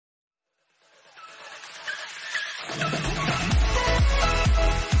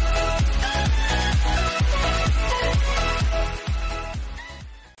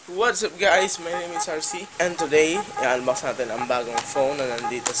What's up guys? My name is RC and today i-unbox natin ang bagong phone na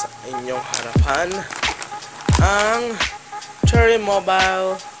nandito sa inyong harapan, ang Cherry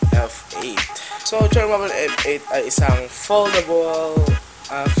Mobile F8. So Cherry Mobile F8 ay isang foldable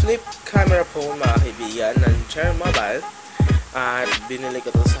flip camera phone mga kaibigan ng Cherry Mobile at binili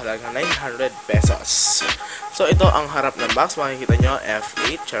ko ito sa halagang 900 pesos. So ito ang harap ng box, makikita nyo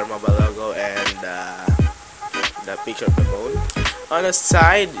F8, Cherry Mobile logo and the picture of the phone. On the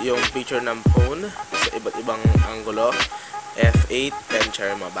side, yung picture ng phone sa iba't ibang anggulo, F8 and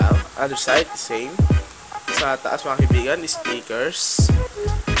Cherry Mobile. Other side, same. Sa taas mga kaibigan, stickers.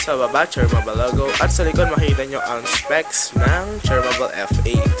 Sa baba, Cherry Mobile logo. At sa likod, makikita nyo ang specs ng Cherry Mobile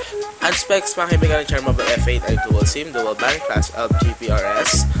F8. Ang specs mga kaibigan ng Cherry Mobile F8 ay dual SIM, dual band, class L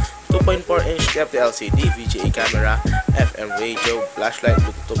GPRS, 2.4-inch depth LCD, VGA camera, FM radio, flashlight,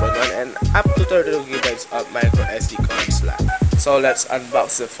 Bluetooth 2.1, and up to 32 GB of micro SD card slot. So let's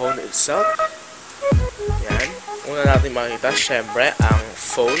unbox the phone itself. Yan. Una natin makita, syempre, ang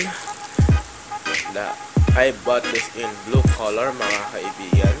phone. I bought this in blue color, mga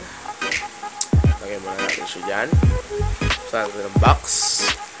kaibigan. Lagyan muna natin siya dyan. So natin ang box.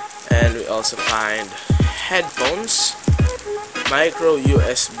 And we also find headphones. Micro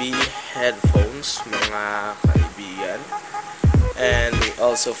USB headphones, mga kaibigan. And we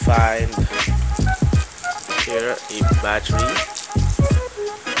also find here a battery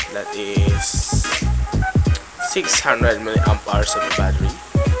that is 600 milliamp hours of battery,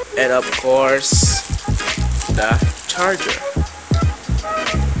 and of course the charger.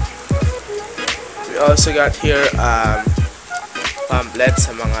 We also got here pamphlet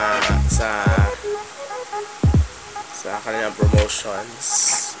sa mga sa kanilang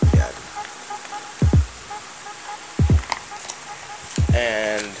promotions. Yan.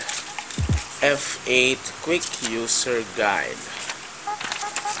 And F8 quick user guide.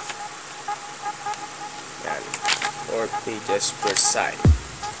 Yan. 4 pages per side.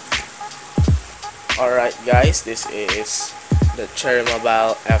 Alright guys, this is the Cherry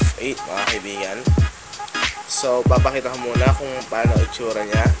Mobile F8 mga kaibigan. So papakita ko muna kung paano itsura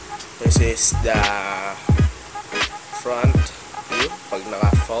niya. This is the front view. Pag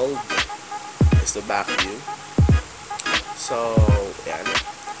naka-fold is the back view. So yan,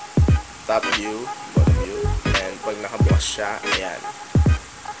 top view, bottom view, and pag nakabukas siya, ayan.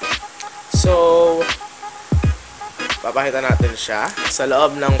 So papakita natin siya. Sa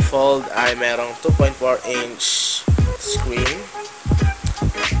loob ng fold ay merong 2.4-inch screen,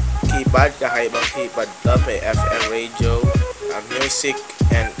 keypad, kakaibang keypad to. May FM radio, music,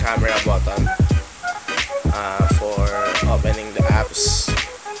 and camera button for opening the apps,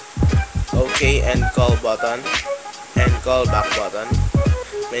 OK and call button, and call back button,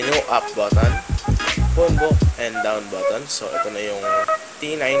 menu up button, phone book, and down button. So ito na yung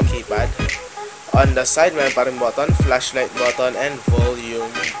T9 keypad. On the side, may pa rin button, flashlight button, and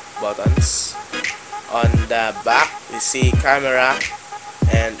volume buttons. On the back, we see camera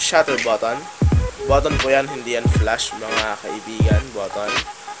and shutter button. Button po yan, hindi yan flash mga kaibigan. Button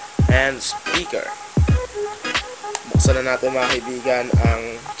and speaker. Buksan na natin mga kaibigan ang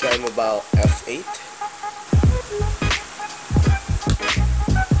Cherry Mobile F8.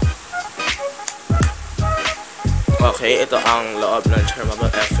 Okay, ito ang loob ng Cherry Mobile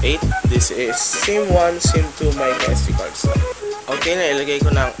F8. This is SIM 1, SIM 2 micro SD card slot. Okay, nailagay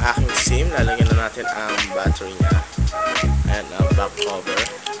ko na ang aking SIM. Lalagyan na natin ang battery niya and ang back cover.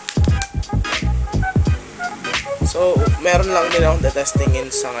 So, meron lang din akong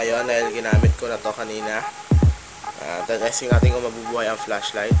testingin sa ngayon dahil ginamit ko na to kanina. Testing natin kung mabubuhay ang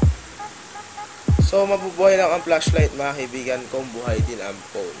flashlight. So, mabubuhay lang ang flashlight mga kaibigan kung buhay din ang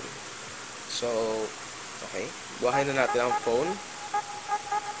phone. So, okay, buhay na natin ang phone.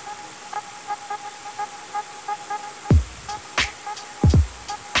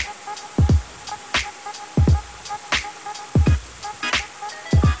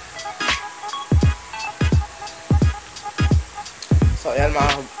 So ayan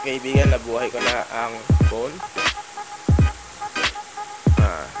mga kaibigan, nabuhay ko na ang phone.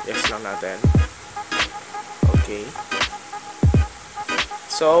 Yes lang natin. Okay.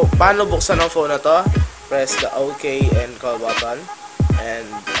 So paano buksan ang phone na to? Press the OK and call button. And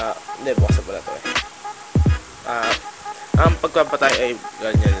hindi, buksan pala to ang pagpapatay ay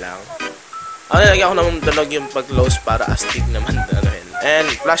ganyan lang. Nilagyan ko naman tunog yung pag-close para astig naman dalahin. And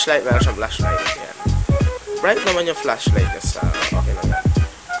flashlight, meron siyang flashlight. Yan. Bright naman yung flashlight kasi okay naman.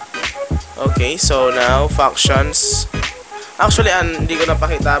 Okay, so now functions. Actually, hindi ko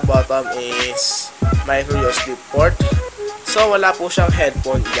napakita. Bottom is micro USB port. So wala po siyang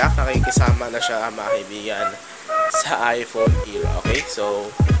headphone jack. Nakikisama na siya mga kaibigan sa iPhone era. Okay,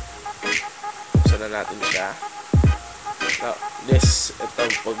 so buksan na natin siya. Now, ito,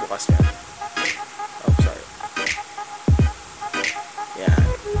 pagbukas niya. Oh, sorry. Yan.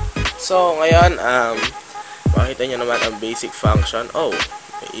 So, ngayon, makita nyo naman ang basic function. Oh,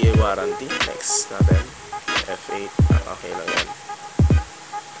 may warranty. Next natin. F8. Okay lang yan.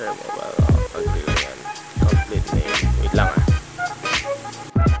 Cherry Mobile. Agree lang yan. Complete name. Wait lang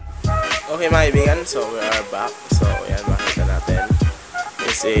Okay mga kaibigan, so we are back. So, yan, makita natin.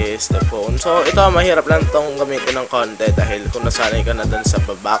 This is the phone. So, ito, mahirap lang itong gamitin ng konti dahil kung nasanay ka na dun sa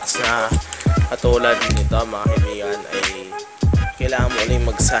box na katulad nito, mga kaibigan, ay kailangan mo ulit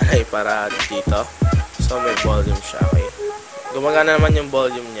magsanay para dito. So, may volume siya, okay? Gumagana naman yung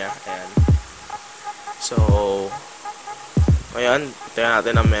volume niya. Ayan. So, ngayon, tingnan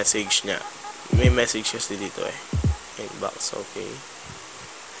natin ang message niya. May message kasi dito eh. Inbox, okay.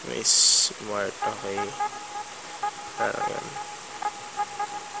 May smart, okay. Parang yan.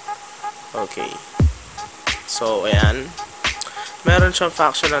 Okay. So, ayan. Meron siyang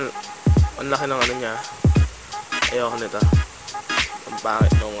functional. Ang laki ng ano niya. Ayoko nito. Ang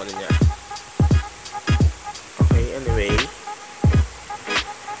pangit ng ano niya. Okay, anyway.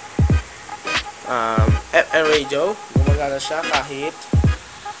 FM radio. Gumagana siya kahit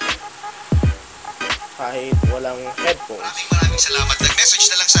walang headphones. Maraming salamat. Nag-message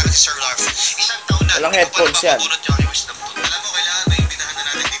na lang sa akin si Sir Larf. Isang taon na. Walang headphones yan. Alam mo, kailangan na imbitahan na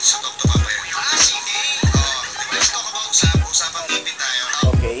natin dito sa Talk to Papa. Sige. Let's talk about usapang ngipin tayo.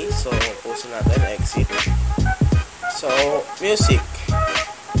 Okay, so pause natin. Exit. So, music.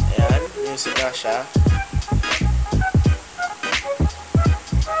 Ayan, music na siya.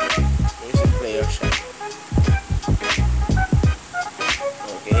 Music player siya.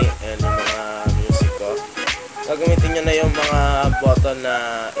 Okay, and yung mga music ko. Gagamitin nyo na yung mga button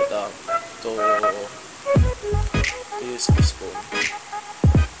na ito to use this phone.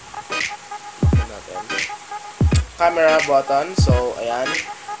 Natin. Camera button. So, ayan.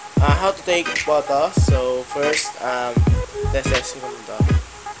 How to take photos. So, first, test ko nito.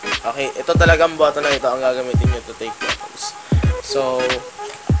 Okay, ito talagang button na ito ang gagamitin nyo to take photos. So,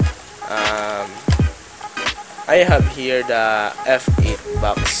 I have here the F8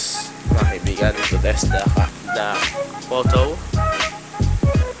 box, mga kaibigan, to test the photo.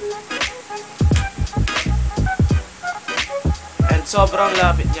 And sobrang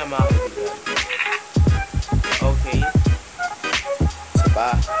lapit niya, mga kaibigan. Okay. Isa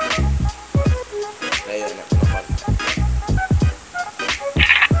pa. Ngayon na naman.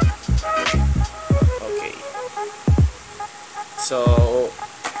 Okay. So,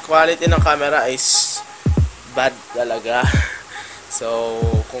 quality ng camera is bad talaga. So,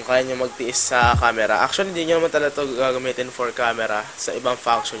 kung kaya nyo magtiis sa camera, actually hindi nyo naman talaga ito gagamitin for camera. Sa ibang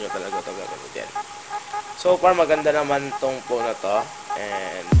function nyo talaga ito gagamitin. So far, maganda naman tong phone na to.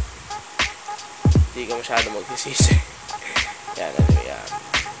 And hindi ko masyado magsisisi. Yan, anyway, yan.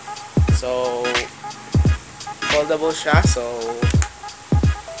 So, foldable siya. So,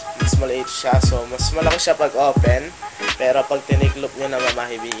 mas maliit siya. So, mas malaki siya pag open. Pero pag tiniklop nyo na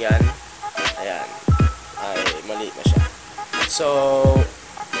mamahibigan, ayan, ay maliit na siya. So,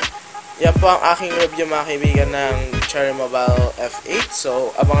 yan po ang aking review, mga kaibigan, ng Cherry Mobile F8.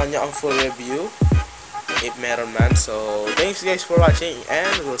 So, abangan nyo ang full review if meron man. So, thanks guys for watching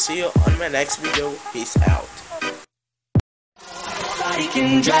and we'll see you on my next video. Peace out. Nobody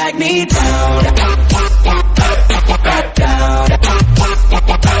can drag me down.